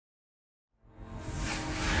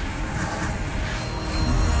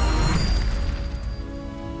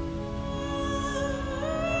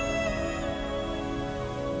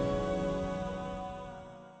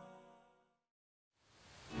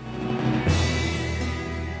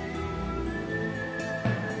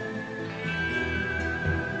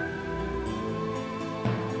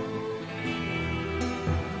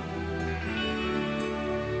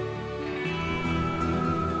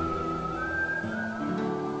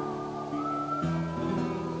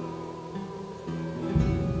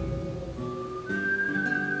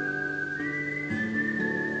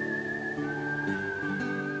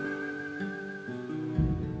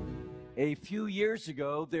A few years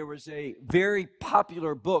ago, there was a very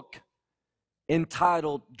popular book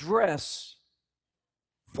entitled Dress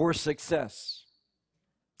for Success.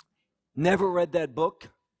 Never read that book.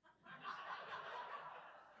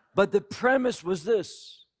 But the premise was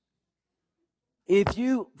this: if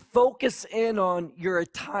you focus in on your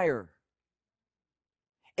attire,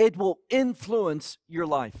 it will influence your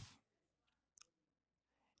life.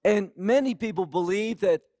 And many people believe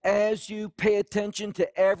that as you pay attention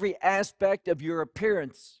to every aspect of your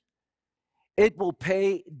appearance, it will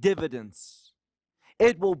pay dividends.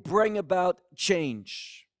 It will bring about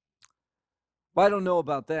change. Well, I don't know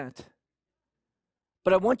about that.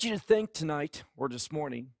 But I want you to think tonight or this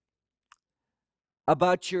morning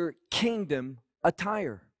about your kingdom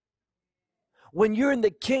attire. When you're in the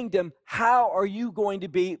kingdom, how are you going to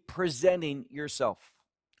be presenting yourself?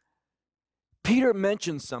 Peter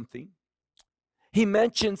mentions something. He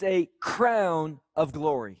mentions a crown of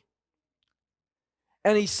glory.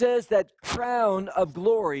 And he says that crown of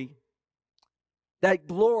glory, that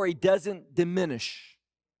glory doesn't diminish.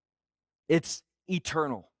 It's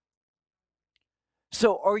eternal.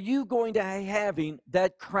 So are you going to be having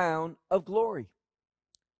that crown of glory?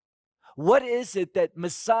 What is it that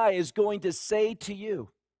Messiah is going to say to you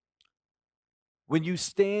when you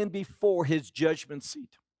stand before his judgment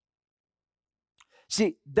seat?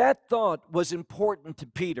 See, that thought was important to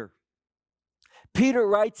Peter. Peter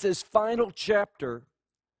writes his final chapter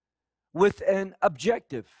with an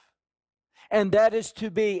objective, and that is to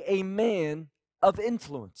be a man of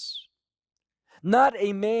influence. Not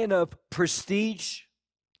a man of prestige,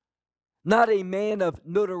 not a man of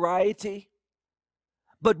notoriety,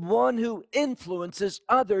 but one who influences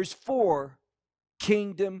others for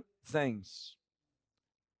kingdom things.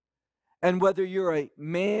 And whether you're a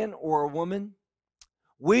man or a woman,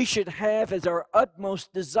 we should have as our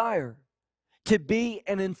utmost desire to be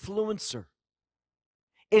an influencer,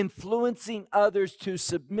 influencing others to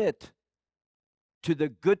submit to the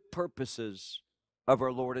good purposes of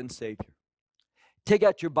our Lord and Savior. Take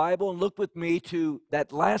out your Bible and look with me to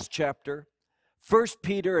that last chapter, 1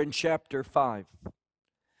 Peter in chapter 5.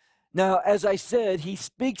 Now, as I said, he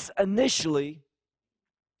speaks initially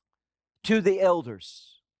to the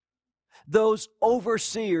elders, those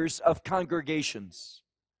overseers of congregations,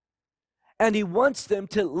 and he wants them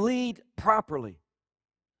to lead properly.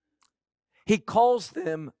 He calls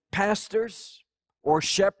them pastors or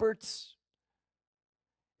shepherds,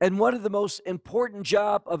 and one of the most important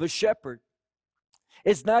jobs of a shepherd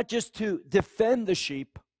is not just to defend the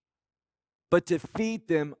sheep, but to feed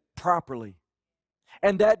them properly.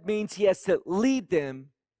 And that means he has to lead them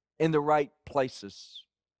in the right places.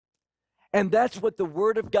 And that's what the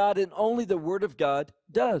Word of God and only the Word of God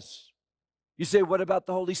does. You say, what about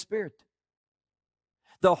the Holy Spirit?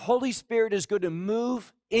 The Holy Spirit is going to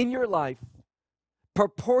move in your life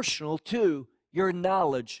proportional to your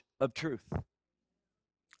knowledge of truth.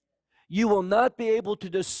 You will not be able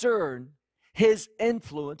to discern his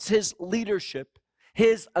influence, his leadership,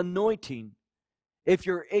 his anointing if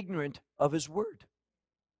you're ignorant of his word.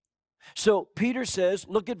 So Peter says,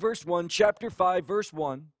 look at verse 1, chapter 5, verse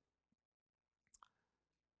 1.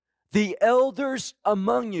 The elders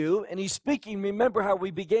among you, and he's speaking, remember how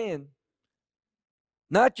we began,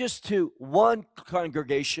 not just to one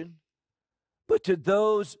congregation, but to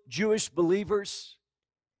those Jewish believers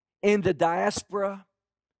in the diaspora,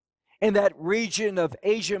 in that region of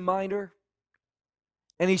Asia Minor.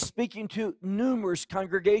 And he's speaking to numerous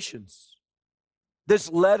congregations.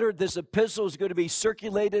 This letter, this epistle is going to be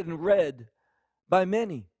circulated and read by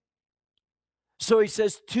many. So he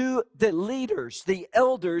says, to the leaders, the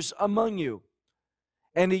elders among you.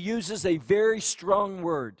 And he uses a very strong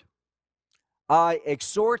word. I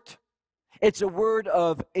exhort. It's a word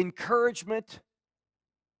of encouragement,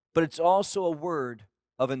 but it's also a word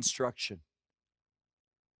of instruction.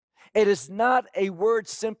 It is not a word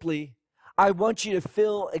simply, I want you to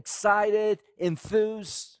feel excited,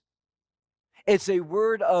 enthused. It's a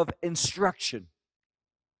word of instruction.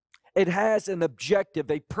 It has an objective,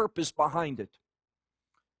 a purpose behind it.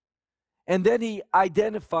 And then he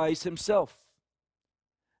identifies himself,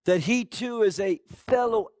 that he too is a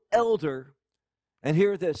fellow elder, and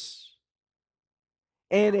hear this,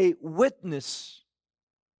 and a witness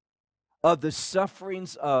of the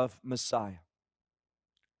sufferings of Messiah.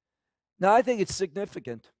 Now, I think it's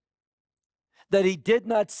significant that he did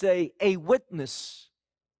not say a witness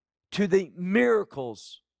to the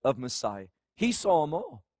miracles of Messiah. He saw them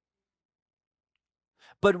all.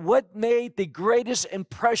 But what made the greatest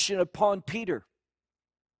impression upon Peter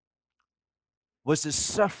was the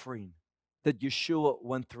suffering that Yeshua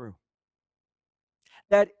went through.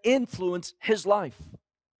 That influenced his life.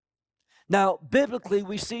 Now, biblically,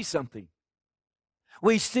 we see something.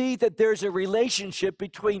 We see that there's a relationship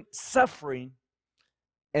between suffering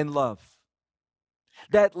and love.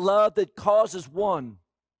 That love that causes one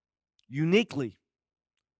uniquely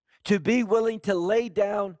to be willing to lay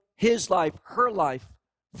down his life, her life,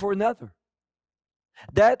 for another.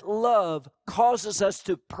 That love causes us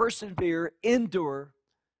to persevere, endure,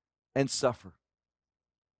 and suffer.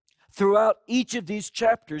 Throughout each of these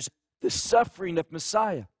chapters, the suffering of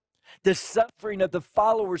Messiah, the suffering of the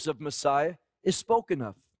followers of Messiah is spoken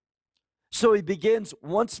of. So he begins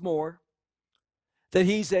once more that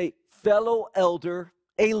he's a fellow elder,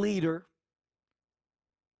 a leader,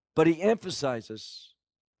 but he emphasizes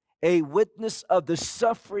a witness of the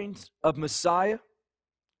sufferings of Messiah.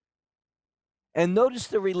 And notice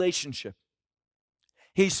the relationship.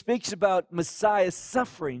 He speaks about Messiah's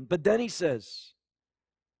suffering, but then he says,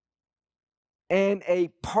 and a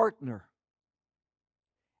partner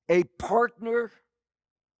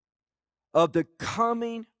of the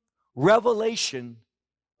coming revelation,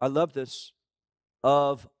 I love this,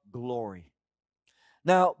 of glory.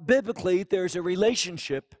 Now, biblically, there's a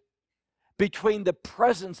relationship between the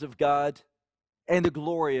presence of God and the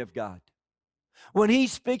glory of God. When he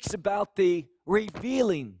speaks about the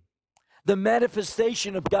revealing, the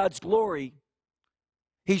manifestation of God's glory,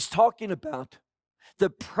 he's talking about the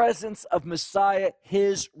presence of Messiah,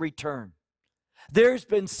 his return. There's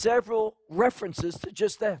been several references to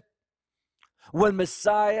just that. When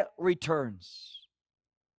Messiah returns,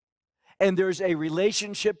 and there's a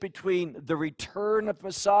relationship between the return of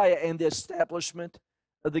Messiah and the establishment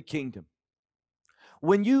of the kingdom.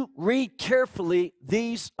 When you read carefully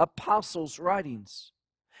these apostles' writings,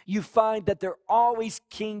 you find that they're always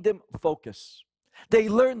kingdom focused. They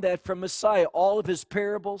learned that from Messiah, all of his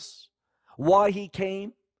parables, why he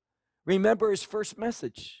came. Remember his first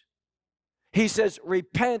message. He says,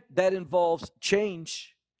 repent, that involves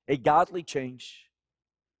change, a godly change,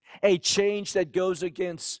 a change that goes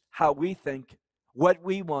against how we think, what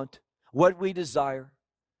we want, what we desire.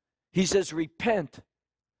 He says, repent,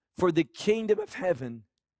 for the kingdom of heaven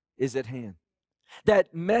is at hand.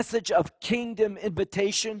 That message of kingdom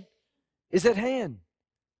invitation is at hand.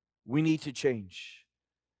 We need to change.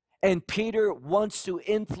 And Peter wants to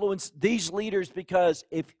influence these leaders because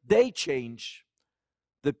if they change,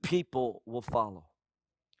 the people will follow.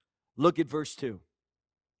 Look at verse 2.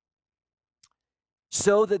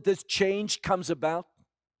 So that this change comes about,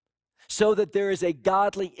 so that there is a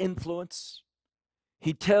godly influence,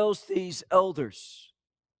 he tells these elders,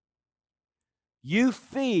 you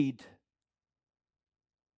feed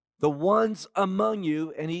the ones among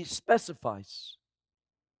you, and he specifies,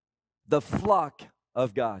 the flock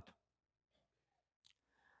of God.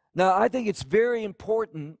 Now, I think it's very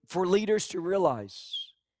important for leaders to realize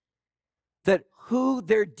that who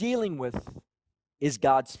they're dealing with is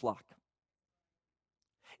God's flock.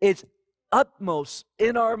 It's utmost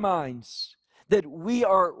in our minds that we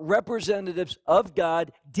are representatives of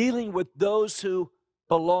God dealing with those who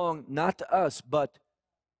belong not to us, but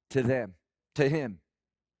to them, to him.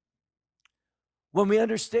 When we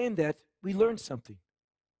understand that, we learn something.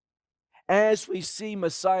 As we see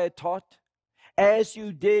Messiah taught, as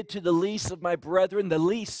you did to the least of my brethren, the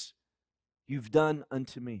least you've done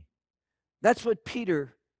unto me. That's what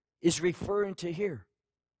Peter is referring to here.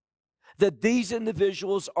 That these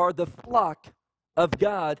individuals are the flock of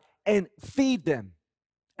God and feed them.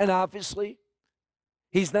 And obviously,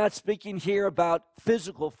 he's not speaking here about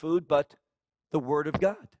physical food, but the Word of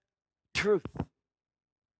God, truth.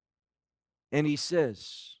 And he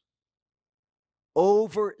says,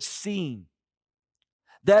 overseeing.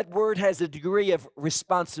 That word has a degree of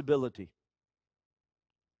responsibility.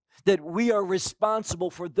 That we are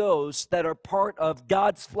responsible for those that are part of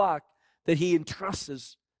God's flock that he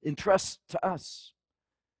entrusts to us.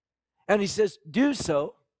 And he says, do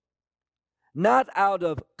so not out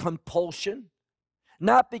of compulsion,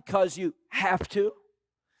 not because you have to.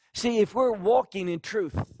 See, if we're walking in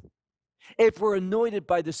truth, if we're anointed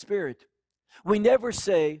by the Spirit, we never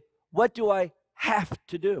say, what do I have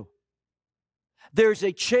to do? There's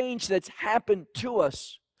a change that's happened to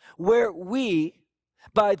us where we,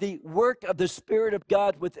 by the work of the Spirit of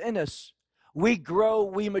God within us, we grow,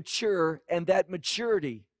 we mature, and that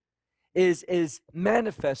maturity is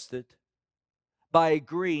manifested by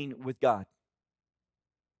agreeing with God.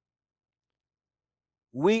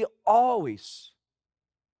 We always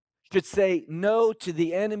should say no to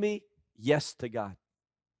the enemy, yes to God.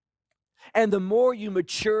 And the more you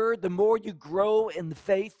mature, the more you grow in the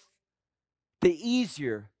faith, the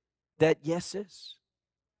easier that yes is.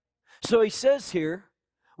 So he says here,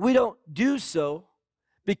 we don't do so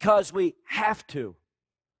because we have to,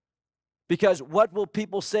 Because what will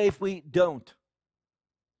people say if we don't?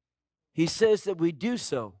 He says that we do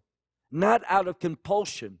so, not out of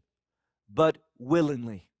compulsion, but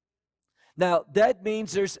willingly. Now, that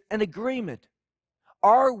means there's an agreement.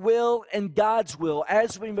 Our will and God's will,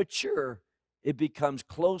 as we mature, it becomes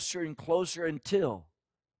closer and closer until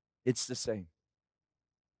it's the same.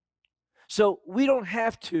 So we don't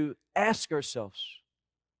have to ask ourselves,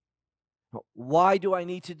 why do I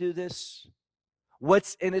need to do this?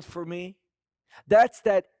 What's in it for me? That's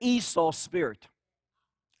that Esau spirit.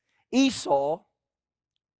 Esau,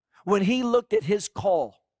 when he looked at his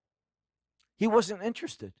call, he wasn't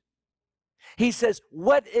interested. He says,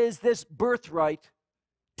 what is this birthright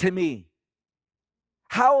to me?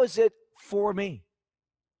 How is it for me?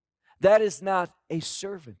 That is not a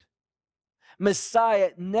servant.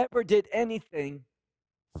 Messiah never did anything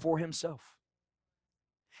for himself.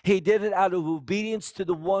 He did it out of obedience to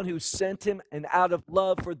the one who sent him and out of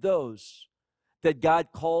love for those that God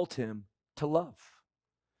called him to love.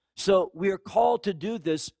 So we are called to do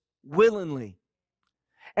this willingly.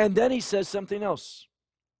 And then he says something else.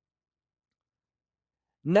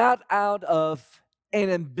 Not out of an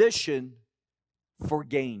ambition for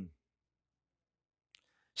gain.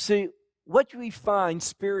 See, what we find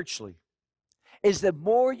spiritually is the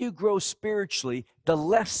more you grow spiritually, the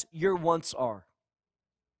less your wants are.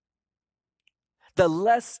 The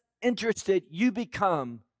less interested you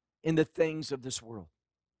become in the things of this world.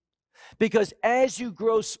 Because as you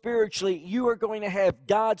grow spiritually, you are going to have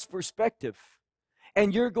God's perspective.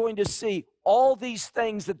 And you're going to see all these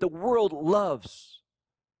things that the world loves,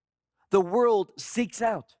 the world seeks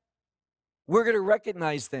out. We're going to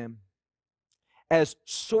recognize them as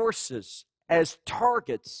sources, as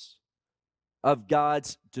targets of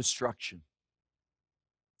God's destruction.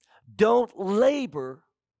 Don't labor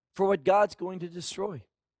for what God's going to destroy.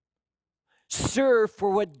 Serve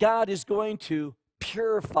for what God is going to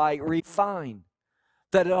purify, refine,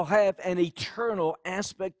 that it'll have an eternal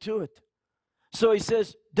aspect to it. So he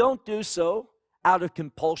says, don't do so out of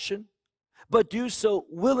compulsion, but do so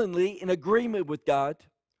willingly in agreement with God,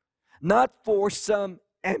 not for some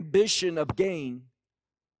ambition of gain,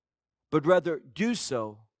 but rather do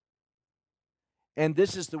so. And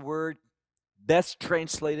this is the word best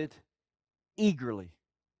translated, eagerly.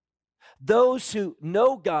 Those who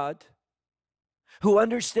know God, who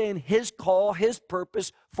understand His call, His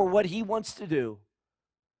purpose for what He wants to do,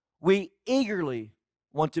 we eagerly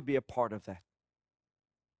want to be a part of that.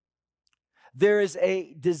 There is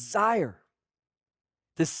a desire,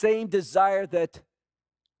 the same desire that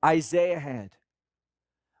Isaiah had.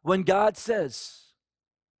 When God says,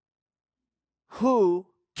 who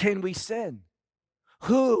can we send?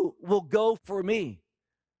 Who will go for me?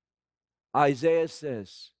 Isaiah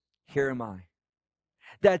says, here am I.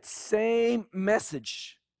 That same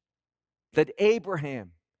message that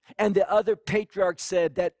Abraham and the other patriarchs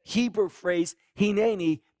said, that Hebrew phrase,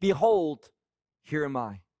 Hineni, behold, here am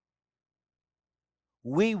I.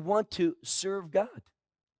 We want to serve God.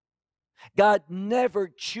 God never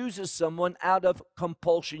chooses someone out of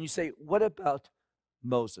compulsion. You say, what about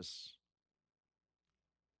Moses?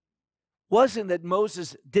 Wasn't that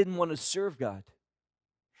Moses didn't want to serve God.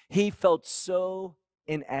 He felt so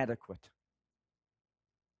inadequate.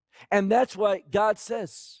 And that's why God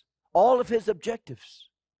says all of His objectives.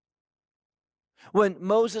 When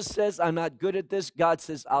Moses says, I'm not good at this, God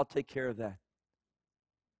says, I'll take care of that.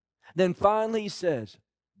 Then finally he says,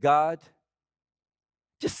 God,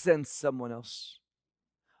 just send someone else.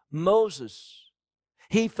 Moses,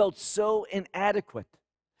 he felt so inadequate.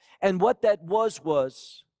 And what that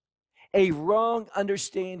was a wrong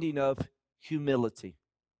understanding of humility.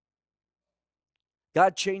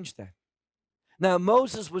 God changed that. Now,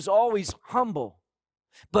 Moses was always humble,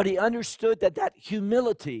 but he understood that that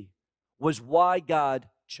humility was why God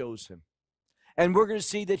chose him. And we're going to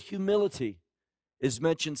see that humility is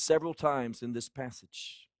mentioned several times in this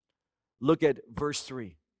passage. Look at verse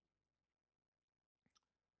 3.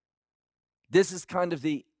 This is kind of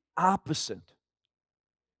the opposite.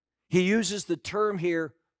 He uses the term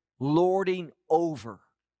here, lording over,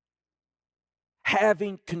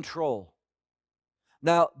 having control.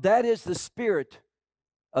 Now, that is the spirit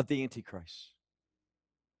of the Antichrist.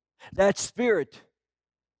 That spirit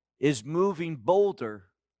is moving bolder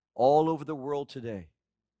all over the world today.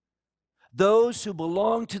 Those who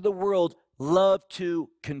belong to the world love to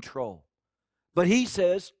control. But he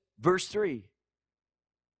says, verse 3,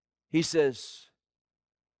 he says,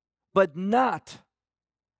 but not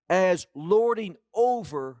as lording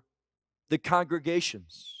over the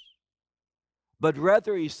congregations, but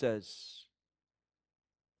rather, he says,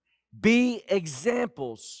 be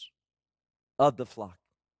examples of the flock.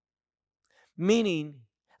 meaning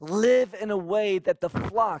live in a way that the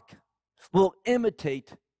flock will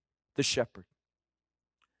imitate the shepherd.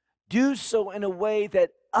 Do so in a way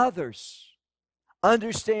that others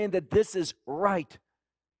understand that this is right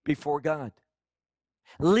before God,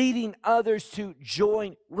 leading others to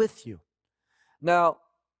join with you. Now,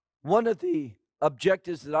 one of the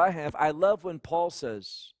objectives that I love when Paul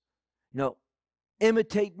says,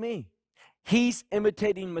 imitate me. He's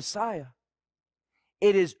imitating Messiah.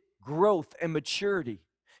 It is growth and maturity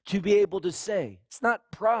to be able to say, it's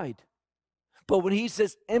not pride, but when he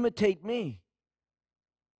says, imitate me,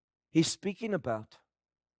 he's speaking about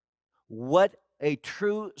what a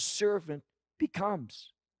true servant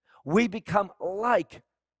becomes. We become like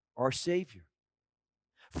our Savior.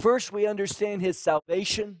 First, we understand his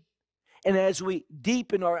salvation, and as we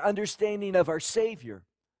deepen our understanding of our Savior,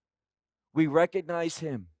 we recognize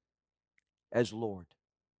him as Lord.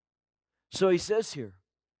 So he says here,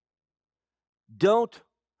 don't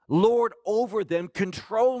lord over them,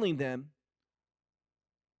 controlling them,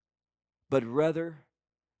 but rather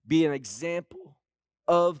be an example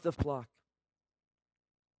of the flock.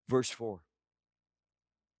 Verse 4.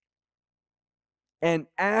 And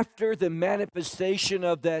after the manifestation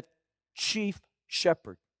of that chief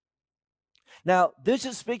shepherd. Now, this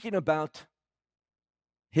is speaking about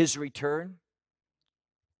his return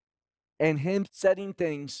and him setting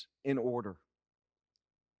things in order.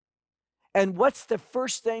 And what's the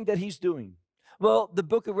first thing that he's doing? Well, the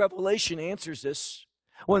book of Revelation answers this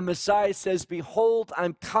when Messiah says, behold,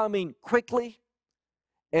 I'm coming quickly,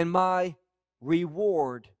 and my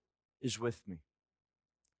reward is with me.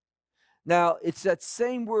 Now, it's that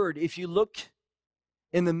same word. If you look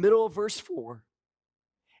in the middle of verse 4,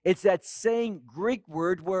 it's that same Greek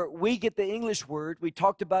word where we get the English word we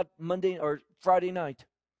talked about Monday or Friday night,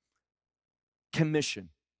 commission.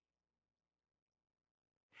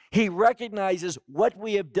 He recognizes what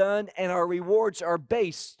we have done, and our rewards are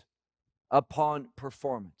based upon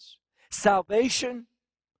performance. Salvation,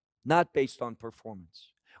 not based on performance.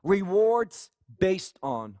 Rewards based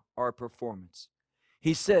on our performance.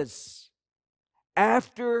 He says,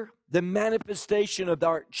 after the manifestation of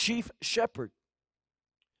our chief shepherd,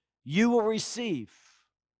 you will receive,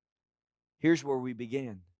 here's where we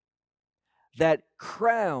began, that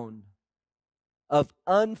crown of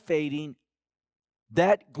unfading,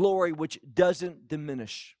 that glory which doesn't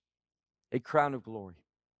diminish, a crown of glory.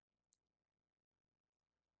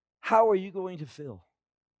 How are you going to feel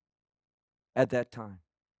at that time?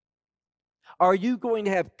 Are you going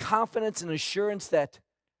to have confidence and assurance that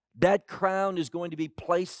that crown is going to be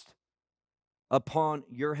placed upon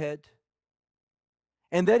your head?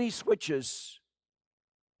 And then he switches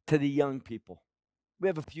to the young people. We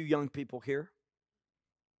have a few young people here.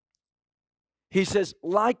 He says,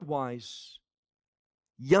 likewise,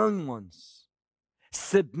 young ones,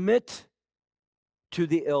 submit to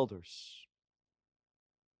the elders,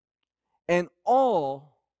 and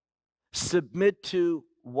all submit to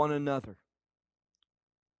one another.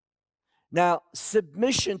 Now,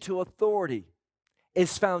 submission to authority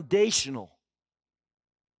is foundational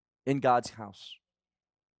in God's house.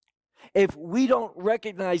 If we don't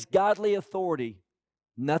recognize godly authority,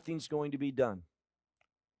 nothing's going to be done.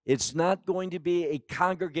 It's not going to be a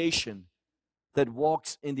congregation that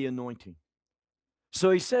walks in the anointing.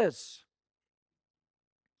 So he says,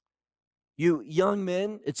 you young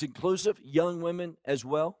men, it's inclusive, young women as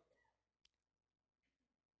well,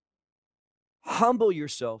 humble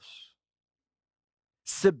yourselves,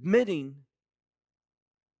 submitting,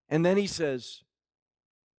 and then he says,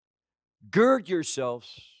 gird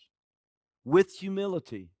yourselves with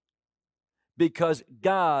humility, because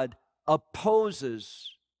God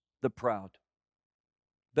opposes the proud.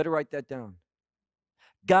 Better write that down.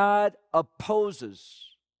 God opposes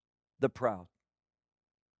the proud.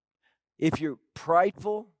 If you're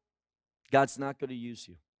prideful, God's not going to use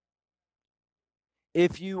you.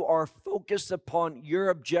 If you are focused upon your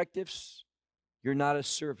objectives, you're not a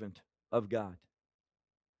servant of God.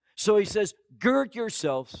 So he says, gird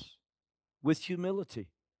yourselves with humility.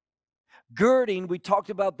 Girding, we talked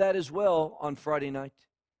about that as well on Friday night.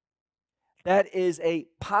 That is a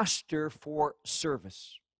posture for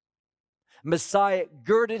service. Messiah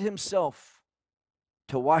girded himself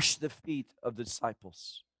to wash the feet of the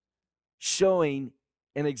disciples, showing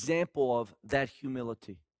an example of that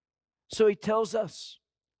humility. So he tells us,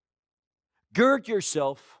 gird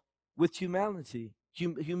yourself with humility,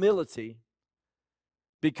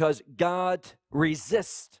 because God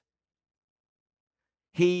resists.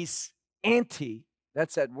 He's anti,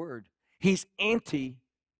 that's that word, he's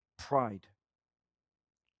anti-pride.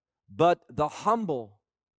 But the humble,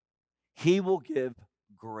 he will give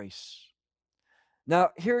grace.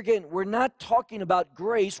 Now, here again, we're not talking about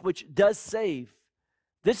grace, which does save.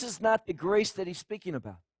 This is not the grace that he's speaking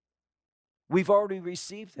about. We've already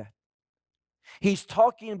received that. He's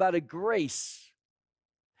talking about a grace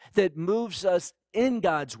that moves us in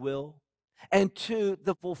God's will and to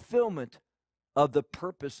the fulfillment of the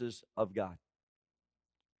purposes of God.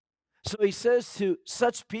 So he says to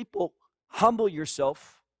such people, humble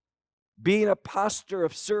yourself, be in a posture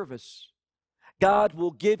of service. God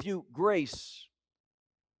will give you grace.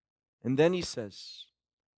 And then he says,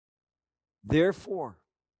 therefore,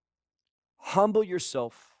 humble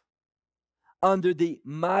yourself under the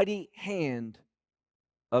mighty hand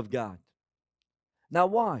of God. Now,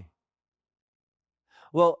 why?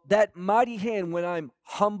 Well, that mighty hand, when I'm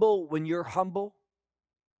humble, when you're humble,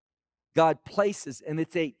 God places, and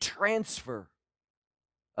it's a transfer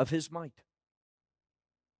of his might.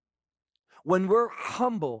 When we're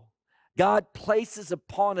humble, God places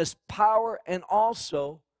upon us power, and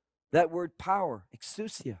also that word power,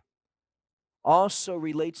 exousia, also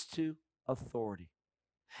relates to authority.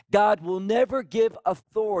 God will never give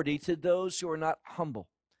authority to those who are not humble.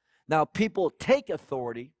 Now, people take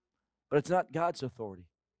authority, but it's not God's authority.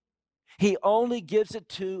 He only gives it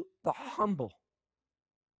to the humble.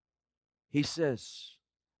 He says,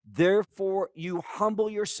 therefore, you humble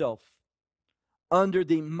yourself under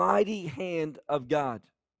the mighty hand of God,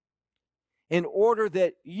 in order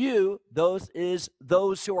that you, those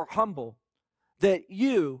who are humble, that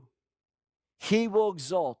he will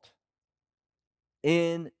exalt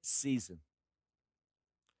in season.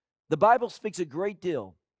 The Bible speaks a great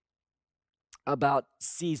deal about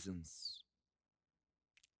seasons.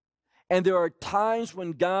 And there are times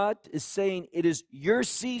when God is saying it is your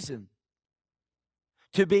season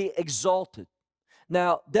to be exalted.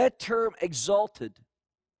 Now, that term exalted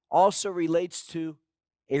also relates to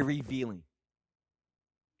a revealing.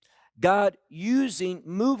 God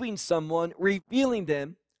moving someone, revealing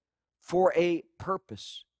them for a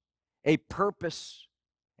purpose, a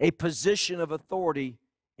position of authority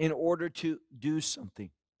in order to do something.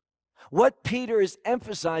 What Peter is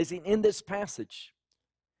emphasizing in this passage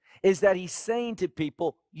is that he's saying to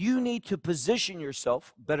people, you need to position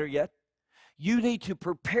yourself, better yet, you need to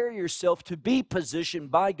prepare yourself to be positioned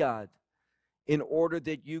by God in order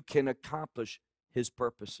that you can accomplish his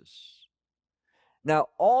purposes. Now,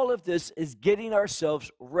 all of this is getting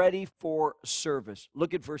ourselves ready for service.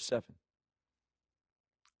 Look at verse 7.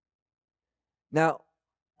 Now,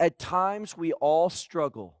 at times we all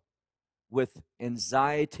struggle with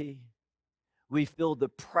anxiety. We feel the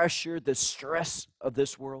pressure, the stress of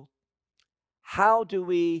this world. How do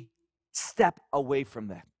we step away from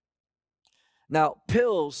that? Now,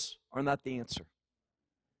 pills are not the answer.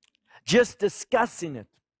 Just discussing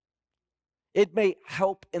it may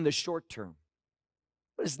help in the short term,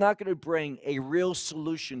 but it's not going to bring a real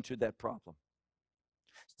solution to that problem.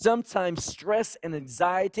 Sometimes stress and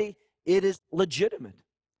anxiety, it is legitimate,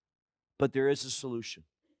 but there is a solution.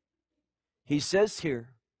 He says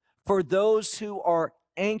here, for those who are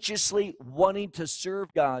anxiously wanting to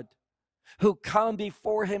serve God, who come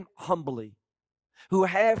before him humbly, who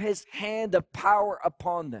have his hand of power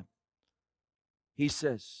upon them, he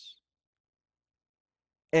says,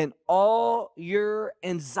 and all your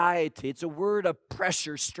anxiety, it's a word of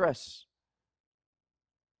pressure, stress,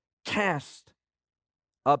 cast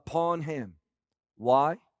upon him.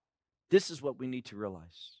 Why? This is what we need to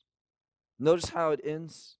realize. Notice how it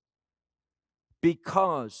ends.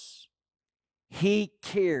 Because he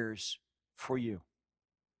cares for you.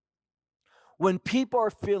 When people are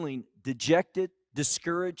feeling dejected,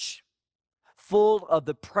 discouraged, full of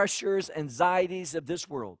the pressures, anxieties of this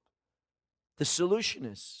world, the solution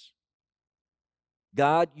is,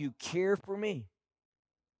 God, you care for me.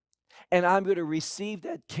 And I'm going to receive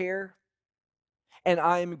that care, and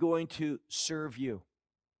I am going to serve you.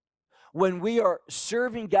 When we are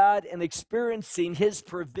serving God and experiencing his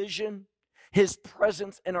provision, his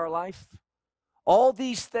presence in our life, all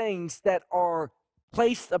these things that are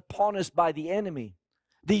placed upon us by the enemy,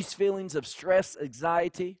 these feelings of stress,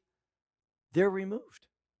 anxiety, they're removed.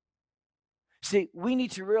 See, we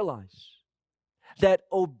need to realize that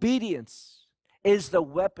obedience is the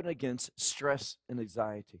weapon against stress and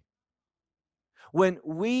anxiety. When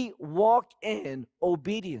we walk in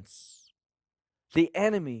obedience, the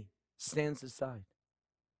enemy stands aside.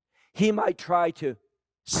 He might try to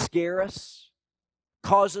scare us,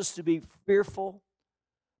 cause us to be fearful,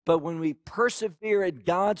 but when we persevere in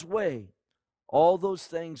God's way, all those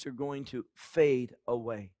things are going to fade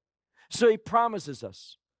away. So he promises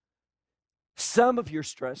us some of your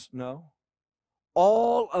stress, no,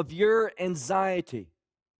 all of your anxiety,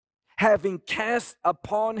 having cast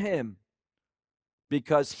upon him,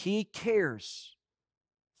 because he cares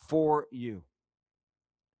for you.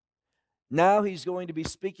 Now he's going to be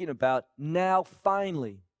speaking about, now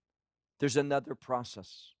finally, there's another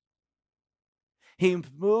process. He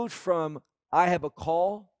moved from, I have a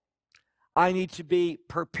call, I need to be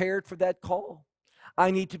prepared for that call,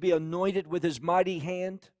 I need to be anointed with his mighty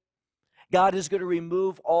hand. God is going to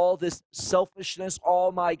remove all this selfishness,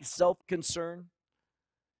 all my self-concern,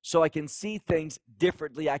 so I can see things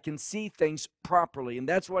differently. I can see things properly. And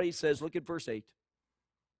that's what he says. Look at verse 8.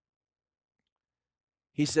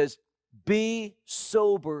 He says, be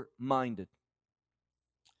sober-minded.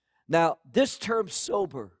 Now, this term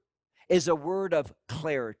sober is a word of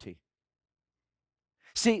clarity.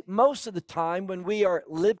 See, most of the time when we are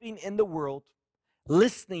living in the world,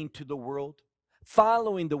 listening to the world,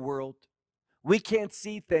 following the world, we can't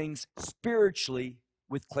see things spiritually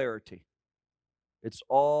with clarity. It's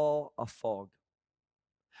all a fog.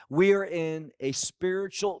 We are in a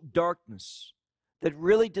spiritual darkness that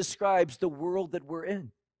really describes the world that we're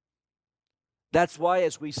in. That's why,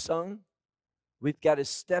 as we sung, we've got to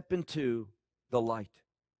step into the light.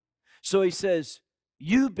 So he says,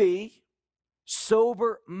 you be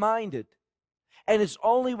sober-minded. And it's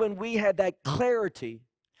only when we have that clarity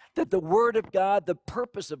that the Word of God, the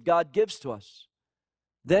purpose of God gives to us,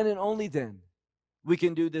 then and only then we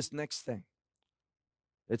can do this next thing.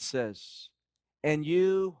 It says, and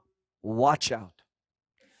you watch out.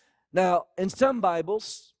 Now, in some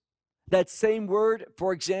Bibles, that same word,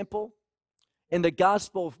 for example, in the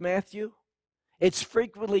Gospel of Matthew, it's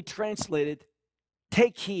frequently translated,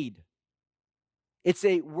 take heed. It's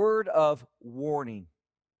a word of warning.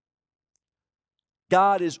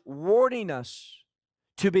 God is warning us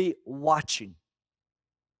to be watching.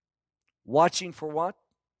 Watching for what?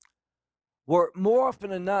 Well, more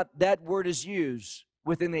often than not, that word is used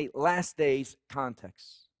within a last days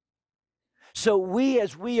context. So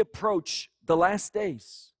as we approach the last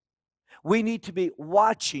days, we need to be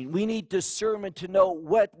watching. We need discernment to know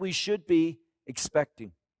what we should be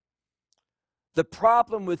expecting. The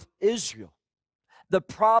problem with Israel, the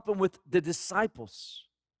problem with the disciples,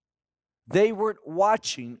 they weren't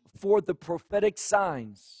watching for the prophetic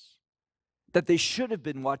signs that they should have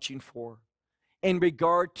been watching for in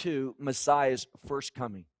regard to Messiah's first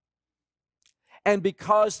coming. And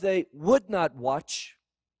because they would not watch,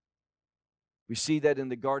 we see that in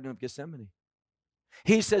the Garden of Gethsemane.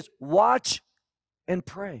 He says, watch and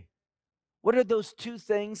pray. What are those two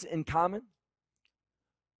things in common?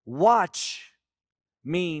 Watch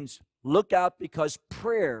means look out, because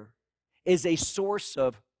prayer is a source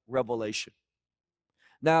of revelation.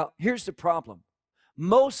 Now, here's the problem.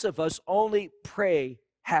 Most of us only pray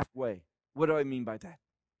halfway. What do I mean by that?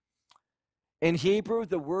 In Hebrew,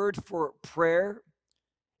 the word for prayer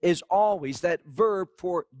is always, that verb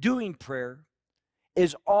for doing prayer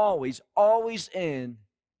is always in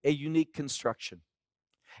a unique construction.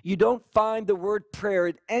 You don't find the word prayer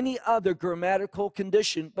in any other grammatical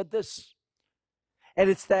condition but this. And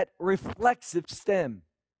it's that reflexive stem.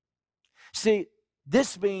 See,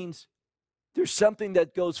 this means there's something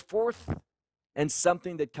that goes forth and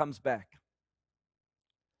something that comes back.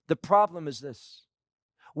 The problem is this.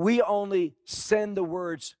 We only send the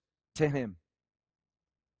words to him.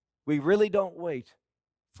 We really don't wait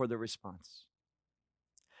for the response.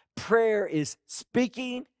 Prayer is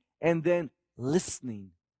speaking and then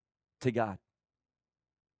listening to God.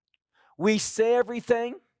 We say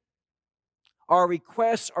everything, our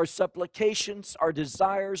requests, our supplications, our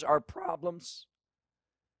desires, our problems.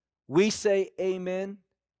 We say amen.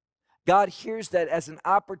 God hears that as an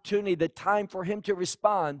opportunity, the time for him to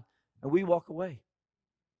respond, and we walk away.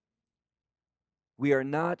 We are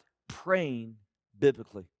not praying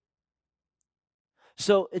biblically.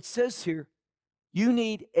 So it says here, you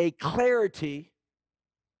need a clarity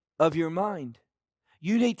of your mind.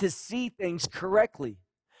 You need to see things correctly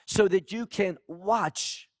so that you can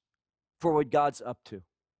watch for what God's up to.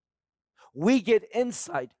 We get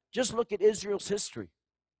insight. Just look at Israel's history.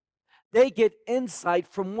 They get insight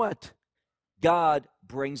from what God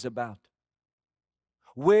brings about,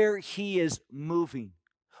 where he is moving,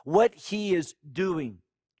 what he is doing.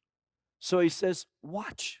 So he says,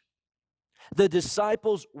 watch. The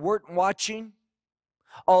disciples weren't watching,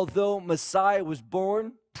 although Messiah was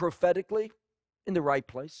born prophetically in the right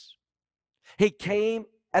place. He came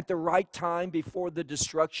at the right time before the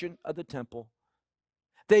destruction of the temple.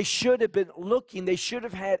 They should have been looking, they should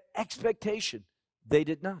have had expectation. They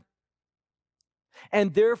did not.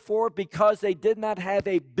 And therefore, because they did not have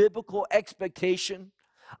a biblical expectation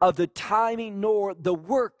of the timing nor the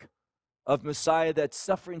work of Messiah, that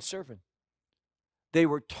suffering servant, they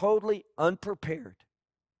were totally unprepared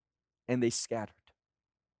and they scattered.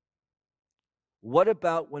 What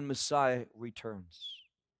about when Messiah returns?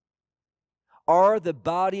 Are the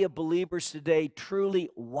body of believers today truly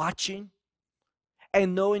watching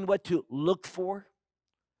and knowing what to look for?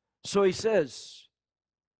 So he says,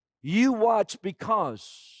 you watch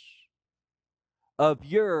because of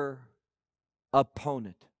your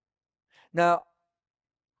opponent. Now,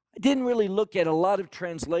 I didn't really look at a lot of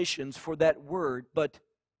translations for that word, but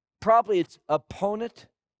probably it's opponent.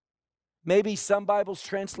 Maybe some Bibles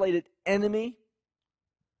translate it enemy.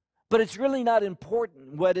 But it's really not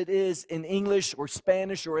important what it is in English or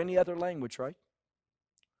Spanish or any other language, right?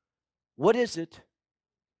 What is it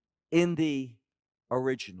in the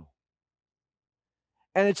original?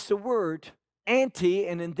 And it's the word anti,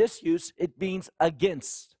 and in this use, it means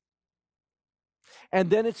against. And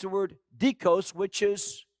then it's the word dikos, which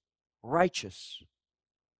is righteous.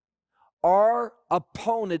 Our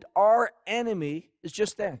opponent, our enemy, is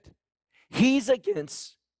just that. He's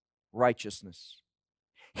against righteousness.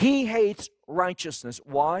 He hates righteousness.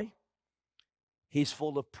 Why? He's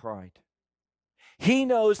full of pride. He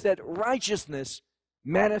knows that righteousness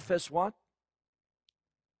manifests what?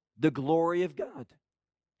 The glory of God.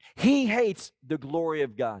 He hates the glory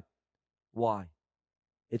of God. Why?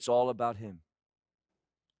 It's all about him.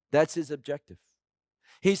 That's his objective.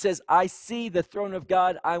 He says, I see the throne of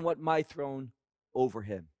God. I want my throne over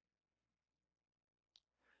him.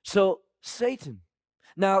 So Satan.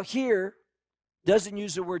 Now here, doesn't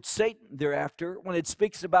use the word Satan thereafter when it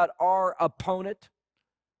speaks about our opponent,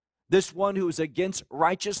 this one who is against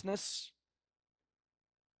righteousness.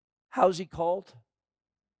 How's he called?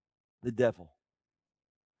 The devil.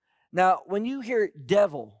 Now, when you hear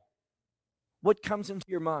devil, what comes into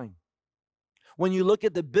your mind? When you look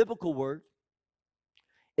at the biblical word,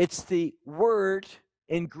 it's the word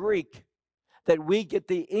in Greek that we get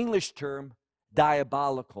the English term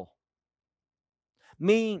diabolical,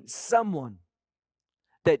 meaning someone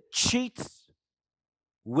that cheats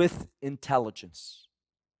with intelligence.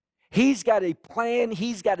 He's got a plan,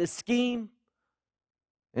 he's got a scheme,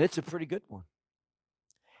 and it's a pretty good one.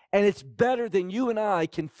 And it's better than you and I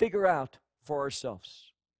can figure out for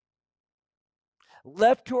ourselves.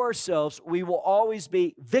 Left to ourselves, we will always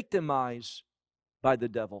be victimized by the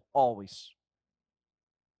devil, always.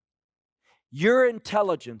 Your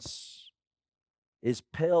intelligence is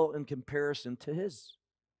pale in comparison to his.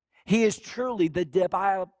 He is truly the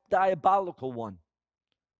diabolical one.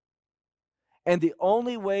 And the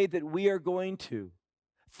only way that we are going to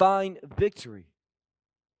find victory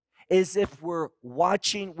is if we're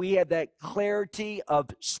watching, we have that clarity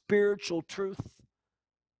of spiritual truth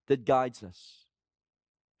that guides us.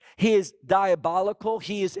 He is diabolical.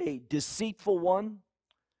 He is a deceitful one.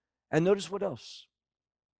 And notice what else?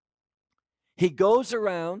 He goes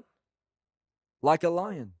around like a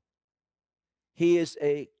lion. He is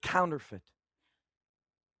a counterfeit.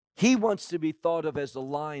 He wants to be thought of as the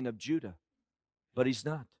Lion of Judah, but he's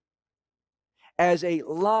not. As a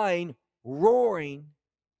lion roaring,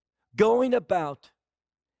 going about,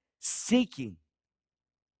 seeking.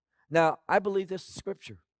 Now, I believe this is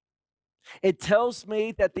scripture. It tells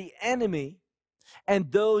me that the enemy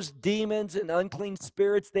and those demons and unclean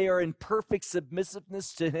spirits, they are in perfect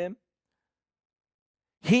submissiveness to him.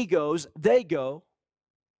 He goes, they go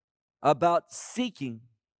about seeking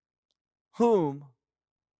whom,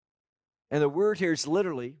 and the word here is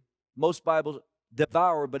literally, most Bibles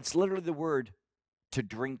devour, but it's literally the word to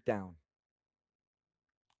drink down.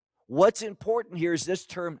 What's important here is this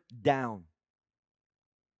term down.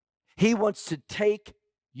 He wants to take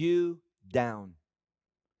you down.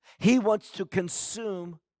 He wants to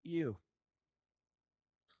consume you.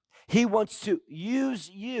 He wants to use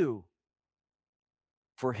you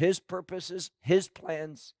for his purposes, his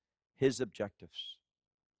plans, his objectives.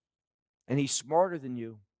 And he's smarter than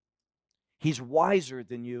you. He's wiser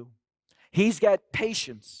than you. He's got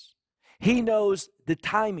patience. He knows the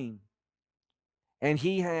timing. And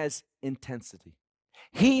he has intensity.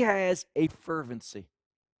 He has a fervency.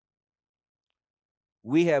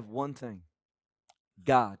 We have one thing: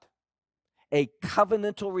 God. A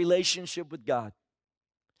covenantal relationship with God.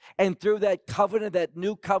 And through that covenant, that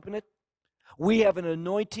new covenant, we have an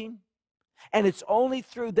anointing. And it's only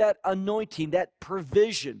through that anointing, that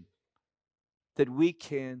provision, that we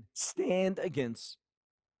can stand against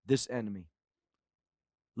this enemy.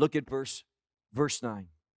 Look at verse 9.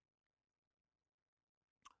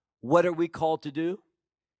 What are we called to do?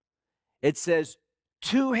 It says,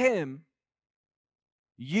 to him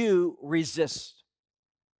you resist.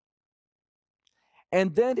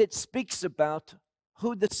 And then it speaks about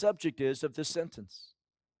who the subject is of the sentence.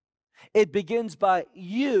 It begins by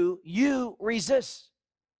you resist.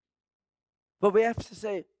 But we have to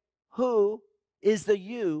say, who is the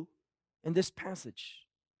you in this passage?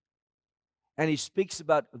 And he speaks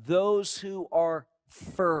about those who are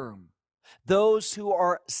firm, those who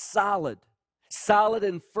are solid. Solid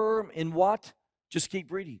and firm in what? Just keep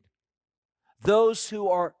reading. Those who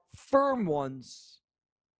are firm ones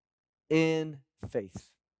in faith.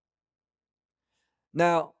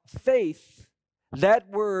 Now, faith, that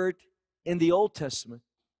word in the Old Testament,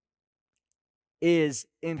 is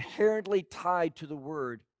inherently tied to the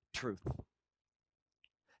word truth.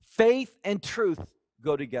 Faith and truth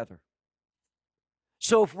go together.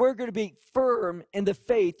 So if we're going to be firm in the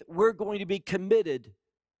faith, we're going to be committed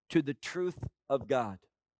to the truth of God.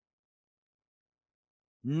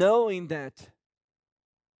 Knowing that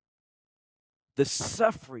the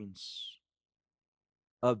sufferings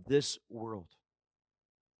of this world.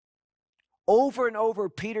 Over and over,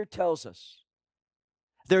 Peter tells us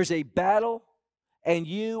there's a battle and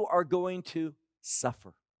you are going to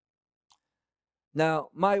suffer. Now,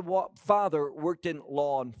 my father worked in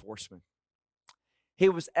law enforcement. He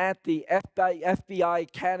was at the FBI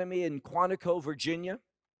Academy in Quantico, Virginia,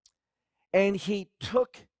 and he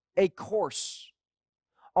took a course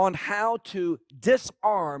on how to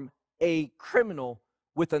disarm a criminal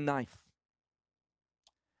with a knife.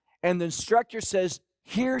 And the instructor says,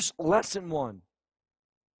 here's lesson 1.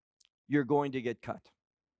 You're going to get cut.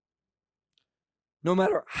 No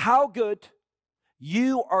matter how good,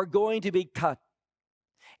 you are going to be cut.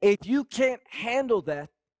 If you can't handle that,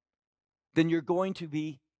 then you're going to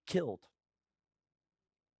be killed.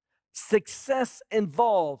 Success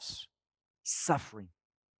involves suffering.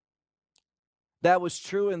 That was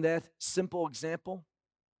true in that simple example,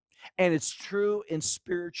 and it's true in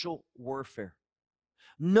spiritual warfare.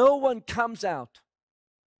 No one comes out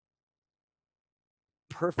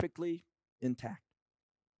perfectly intact.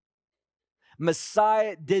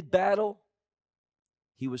 Messiah did battle,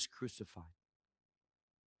 he was crucified.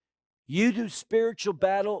 You do spiritual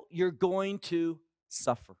battle, you're going to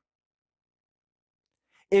suffer.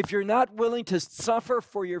 If you're not willing to suffer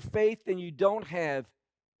for your faith, then you don't have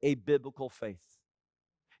a biblical faith.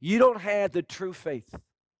 You don't have the true faith.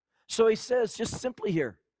 So he says, just simply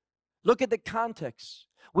here, look at the context.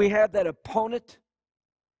 We have that opponent.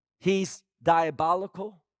 He's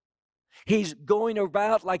diabolical. He's going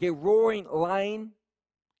about like a roaring lion,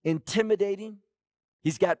 intimidating.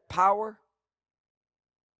 He's got power.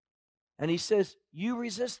 And he says, you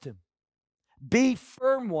resist him. Be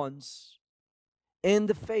firm ones in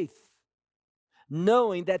the faith,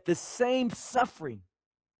 knowing that the same suffering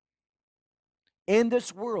in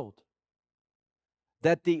this world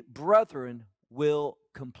that the brethren will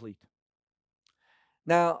complete.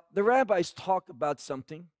 Now, the rabbis talk about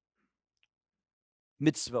something,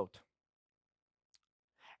 mitzvot.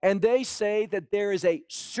 And they say that there is a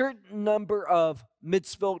certain number of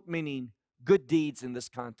mitzvot, meaning good deeds in this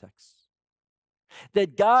context.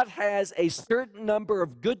 That God has a certain number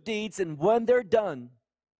of good deeds, and when they're done,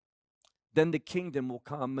 then the kingdom will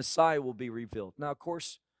come, Messiah will be revealed. Now, of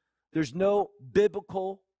course, there's no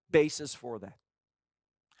biblical basis for that.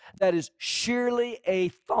 That is surely a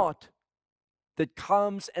thought that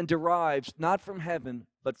comes and derives not from heaven,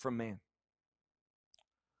 but from man.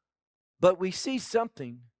 But we see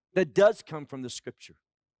something that does come from the Scripture.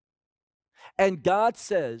 And God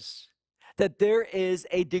says that there is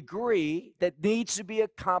a degree that needs to be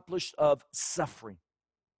accomplished of suffering.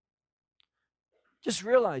 Just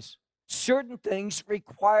realize, certain things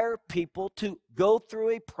require people to go through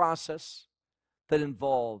a process that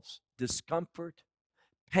involves discomfort,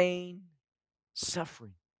 pain,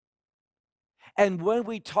 suffering. And when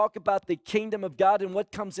we talk about the kingdom of God, and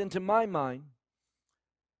what comes into my mind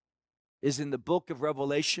is in the book of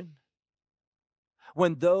Revelation,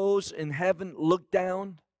 when those in heaven look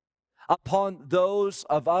down upon those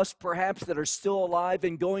of us perhaps that are still alive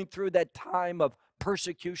and going through that time of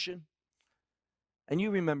persecution. And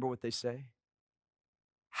you remember what they say.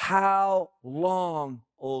 How long,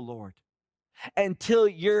 O Lord, until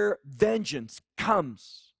your vengeance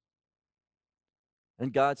comes?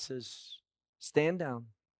 And God says, stand down,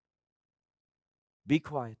 be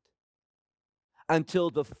quiet, until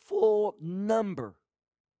the full number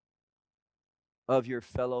of your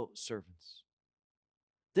fellow servants.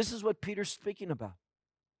 This is what Peter's speaking about.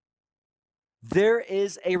 There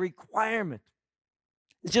is a requirement.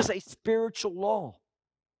 It's just a spiritual law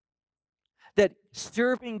that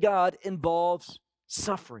serving God involves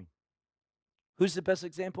suffering. Who's the best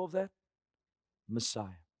example of that?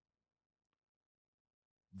 Messiah.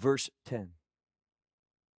 Verse 10.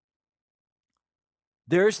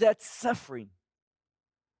 There's that suffering,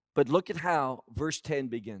 but look at how verse 10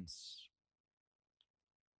 begins.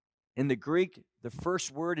 In the Greek, The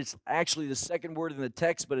first word is actually the second word in the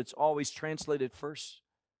text, but it's always translated first,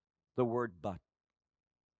 the word but.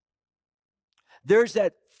 There's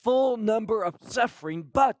that full number of suffering,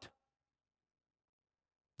 but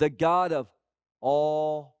the God of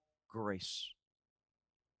all grace.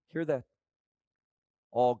 Hear that?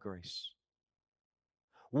 All grace.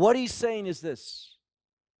 What he's saying is this: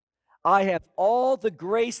 I have all the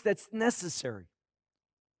grace that's necessary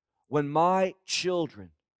when my children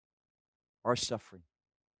are suffering.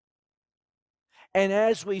 And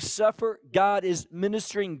as we suffer, God is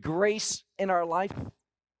ministering grace in our life.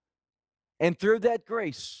 And through that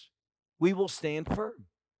grace, we will stand firm.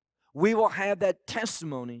 We will have that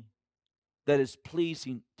testimony that is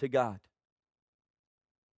pleasing to God.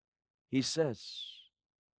 He says,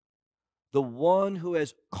 the one who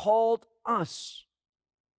has called us,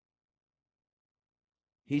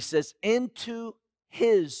 he says, into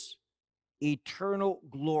his eternal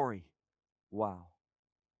glory. Wow.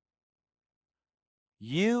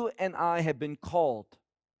 You and I have been called,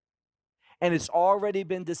 and it's already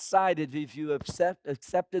been decided, if you have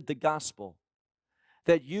accepted the gospel,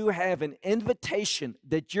 that you have an invitation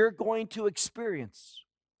that you're going to experience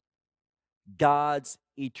God's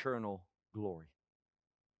eternal glory.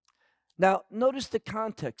 Now, notice the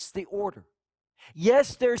context, the order.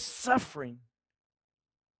 Yes, there's suffering,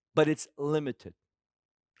 but it's limited.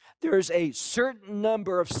 There's a certain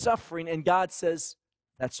number of suffering, and God says,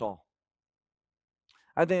 that's all.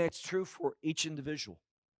 I think that's true for each individual.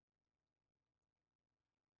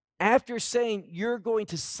 After saying you're going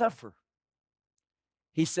to suffer,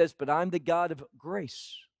 he says, but I'm the God of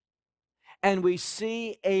grace. And we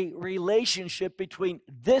see a relationship between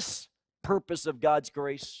this purpose of God's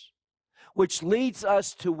grace, which leads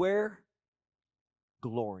us to where?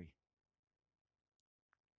 Glory.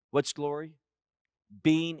 What's glory?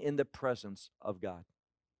 Being in the presence of God.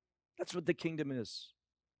 That's what the kingdom is.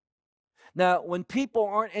 Now, when people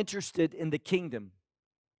aren't interested in the kingdom,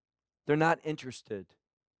 they're not interested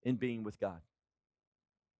in being with God.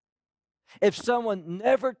 If someone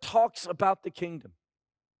never talks about the kingdom,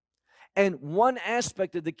 and one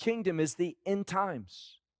aspect of the kingdom is the end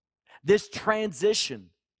times, this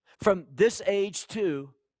transition from this age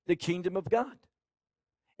to the kingdom of God.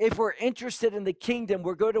 If we're interested in the kingdom,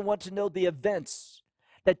 we're going to want to know the events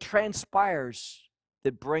that transpires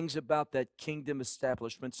that brings about that kingdom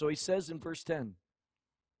establishment. So he says in verse 10,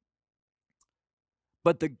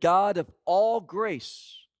 but the God of all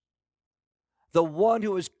grace, the one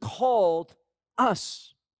who has called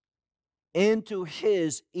us into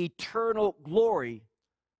his eternal glory.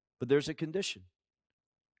 But there's a condition.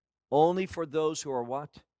 Only for those who are what?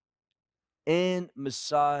 In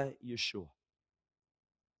Messiah Yeshua.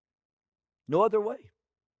 No other way.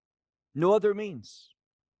 No other means.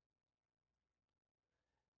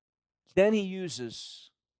 Then he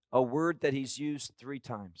uses a word that he's used 3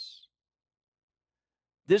 times.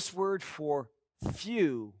 This word for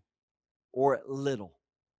few or little.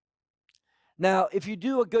 Now, if you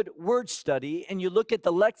do a good word study and you look at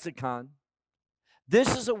the lexicon,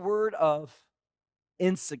 this is a word of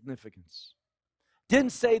insignificance.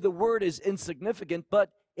 Didn't say the word is insignificant,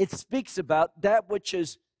 but it speaks about that which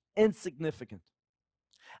is insignificant,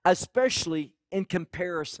 especially in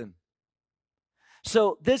comparison.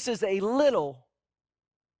 So this is a little,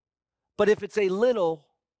 but if it's a little,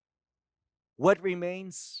 what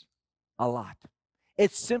remains? A lot.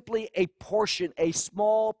 It's simply a portion, a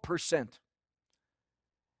small percent.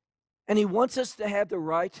 And he wants us to have the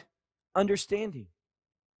right understanding.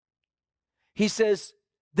 He says,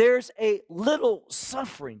 there's a little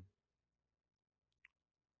suffering,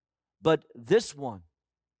 but this one,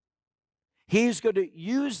 he's going to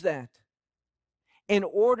use that in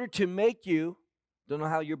order to make you, don't know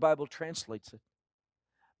how your Bible translates it,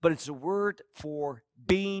 but it's a word for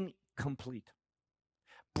being complete,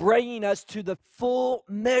 bringing us to the full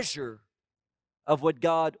measure of what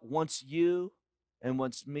God wants you and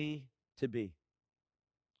wants me to be.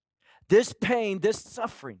 This pain, this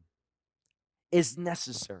suffering is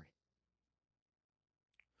necessary.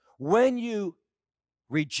 When you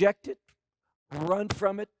reject it, run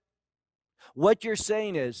from it, what you're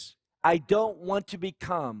saying is, I don't want to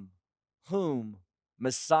become whom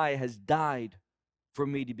Messiah has died for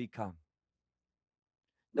me to become.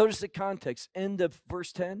 Notice the context, end of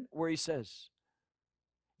verse 10, where he says,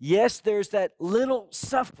 yes, there's that little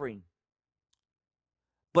suffering,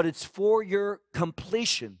 but it's for your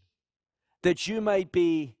completion, that you might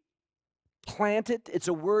be planted. It's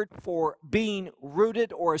a word for being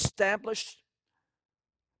rooted or established,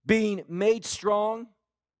 being made strong,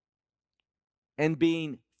 and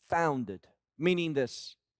being founded. Meaning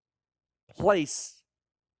this, place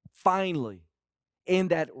finally in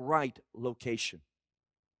that right location.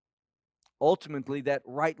 Ultimately, that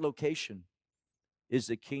right location is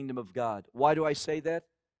the kingdom of God. Why do I say that?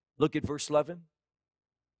 Look at verse 11.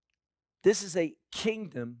 This is a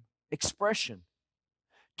kingdom expression.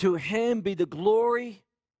 To him be the glory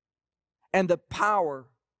and the power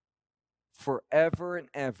forever and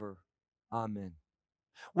ever. Amen.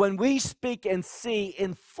 When we speak and see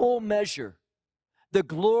in full measure the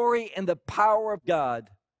glory and the power of God,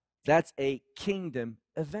 that's a kingdom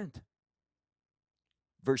event.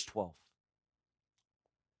 Verse 12.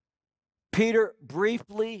 Peter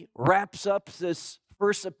briefly wraps up this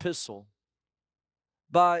first epistle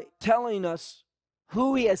by telling us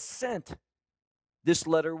who he has sent this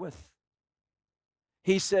letter with.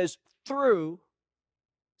 He says, through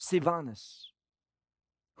Silvanus.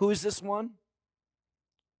 Who is this one?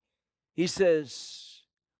 He says,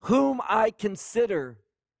 whom I consider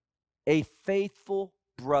a faithful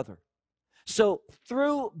brother. So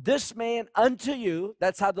through this man unto you,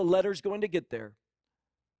 that's how the letter's going to get there,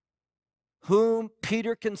 whom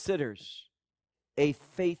Peter considers a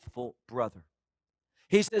faithful brother.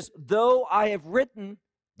 He says, though I have written,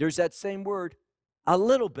 there's that same word, a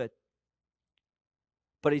little bit.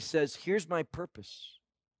 But he says, here's my purpose.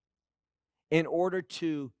 In order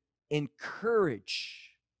to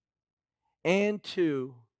encourage and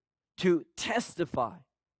to testify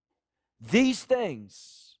these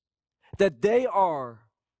things, that they are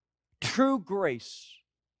true grace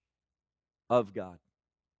of God.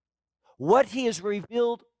 What he has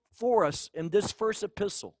revealed for us in this first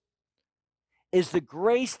epistle is the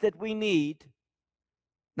grace that we need,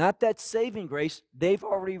 not that saving grace, they've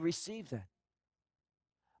already received that,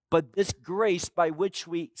 but this grace by which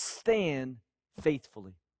we stand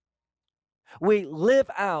faithfully. We live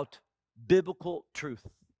out biblical truth.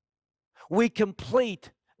 We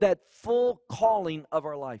complete that full calling of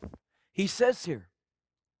our life. He says here,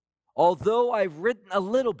 although I've written a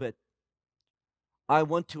little bit, I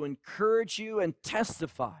want to encourage you and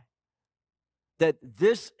testify that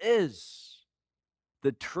this is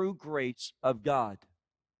the true grace of God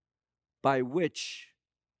by which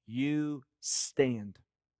you stand.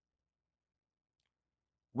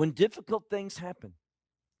 When difficult things happen,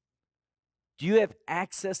 do you have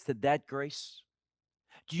access to that grace?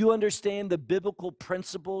 Do you understand the biblical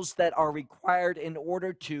principles that are required in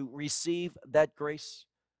order to receive that grace?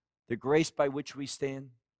 The grace by which we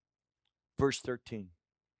stand? Verse 13.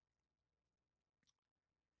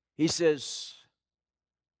 He says,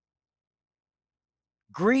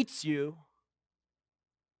 greets you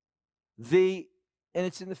and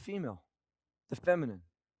it's in the female, the feminine.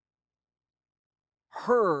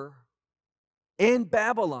 Her in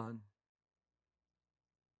Babylon,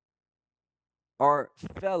 our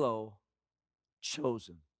fellow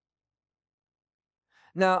chosen.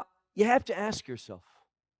 Now, you have to ask yourself,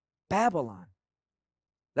 Babylon,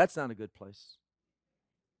 that's not a good place.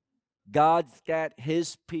 God's got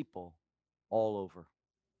his people all over.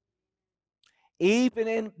 Even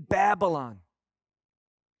in Babylon,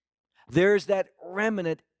 there's that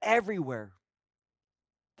remnant everywhere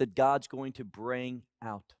that God's going to bring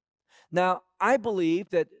out. Now, I believe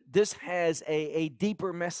that this has a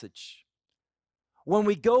deeper message. When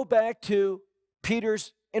we go back to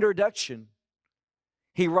Peter's introduction,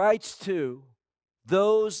 he writes to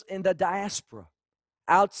those in the diaspora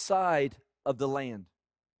outside of the land.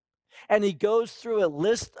 And he goes through a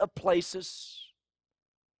list of places,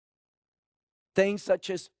 things such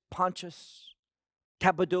as Pontus,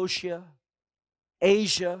 Cappadocia,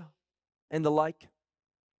 Asia, and the like.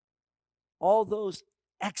 All those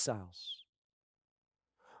exiles.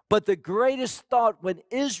 But the greatest thought when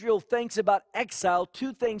Israel thinks about exile,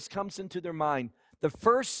 two things comes into their mind. The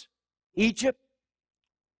first, Egypt.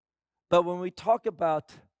 But when we talk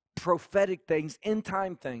about prophetic things, end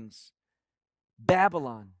time things,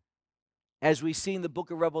 Babylon, as we see in the book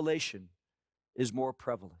of Revelation, is more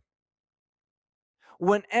prevalent.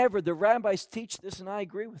 Whenever the rabbis teach this, and I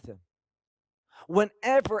agree with them,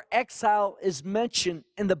 whenever exile is mentioned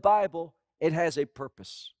in the Bible, it has a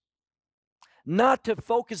purpose. Not to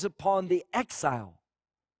focus upon the exile,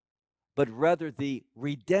 but rather the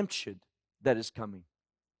redemption that is coming.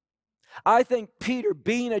 I think Peter,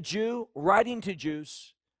 being a Jew, writing to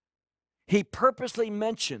Jews, he purposely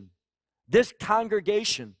mentioned this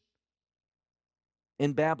congregation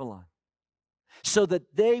in Babylon so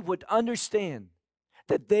that they would understand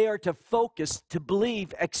that they are to focus, to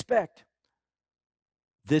believe, expect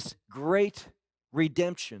this great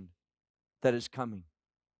redemption that is coming.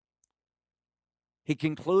 He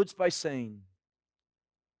concludes by saying,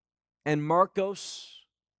 and Marcos,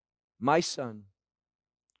 my son,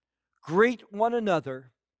 greet one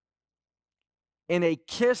another in a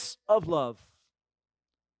kiss of love.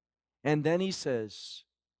 And then he says,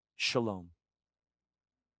 Shalom.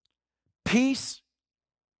 Peace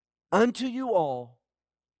unto you all,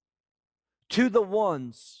 to the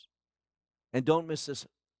ones, and don't miss this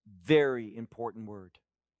very important word,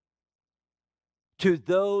 to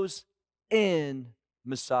those in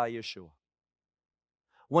Messiah Yeshua.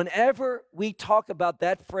 Whenever we talk about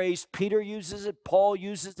that phrase, Peter uses it, Paul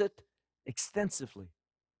uses it extensively.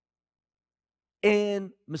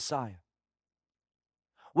 In Messiah.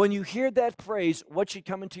 When you hear that phrase, what should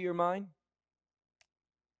come into your mind?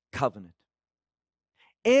 Covenant.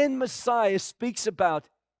 In Messiah speaks about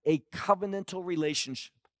a covenantal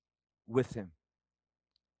relationship with him.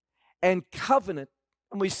 And covenant,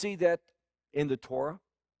 and we see that in the Torah,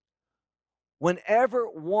 whenever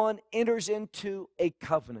one enters into a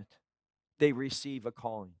covenant, they receive a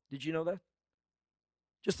calling. Did you know that?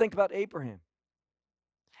 Just think about Abraham.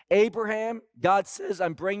 Abraham, God says,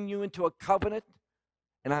 I'm bringing you into a covenant,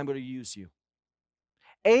 and I'm going to use you.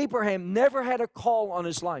 Abraham never had a call on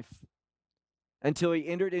his life until he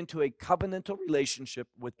entered into a covenantal relationship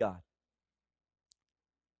with God.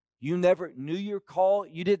 You never knew your call.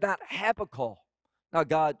 You did not have a call. Now,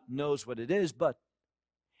 God knows what it is, but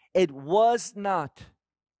it was not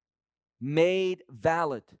made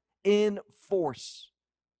valid in force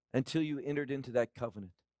until you entered into that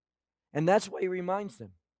covenant. And that's why he reminds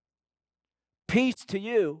them. Peace to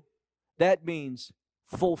you, that means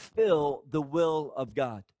fulfill the will of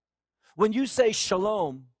God. When you say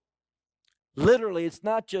shalom, literally it's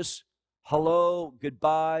not just hello,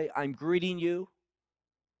 goodbye, I'm greeting you,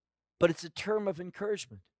 but it's a term of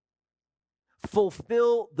encouragement.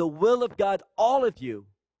 Fulfill the will of God, all of you,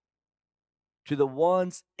 to the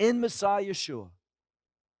ones in Messiah Yeshua.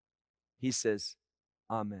 He says,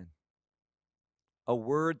 Amen. A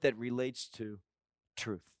word that relates to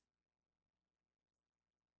truth.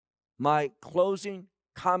 My closing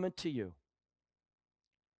comment to you.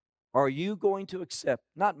 Are you going to accept,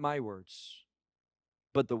 not my words,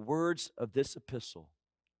 but the words of this epistle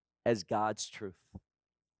as God's truth?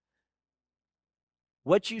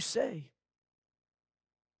 What you say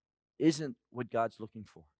isn't what God's looking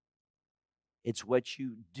for. It's what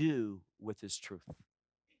you do with his truth.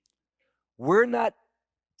 We're not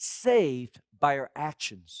saved by our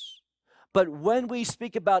actions. But when we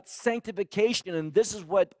speak about sanctification, and this is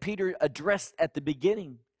what Peter addressed at the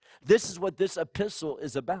beginning, this is what this epistle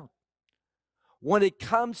is about. When it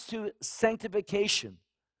comes to sanctification,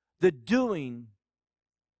 the doing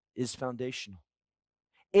is foundational.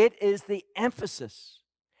 It is the emphasis.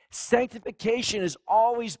 Sanctification is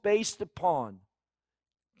always based upon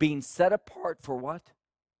being set apart for what?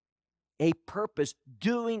 A purpose,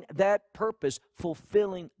 doing that purpose,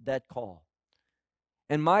 fulfilling that call.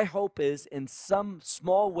 And my hope is, in some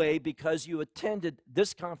small way, because you attended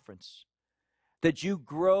this conference, that you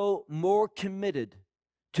grow more committed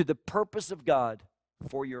to the purpose of God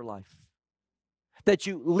for your life. That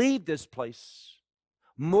you leave this place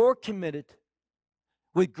more committed,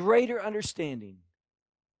 with greater understanding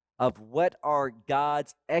of what are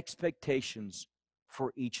God's expectations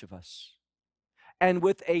for each of us. And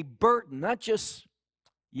with a burden, not just,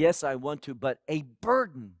 yes, I want to, but a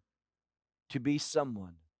burden to be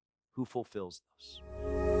someone who fulfills those.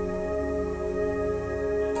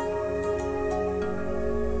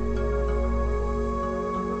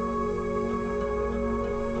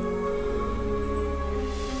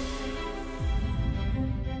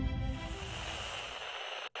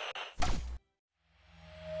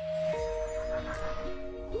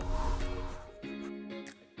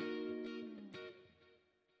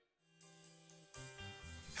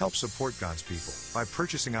 Help support God's people by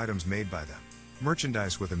purchasing items made by them,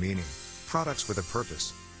 merchandise with a meaning, products with a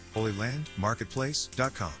purpose.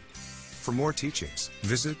 HolyLandMarketplace.com. For more teachings,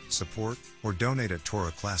 visit, support, or donate at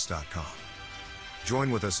TorahClass.com. Join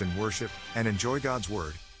with us in worship and enjoy God's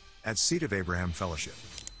Word at Seed of Abraham Fellowship.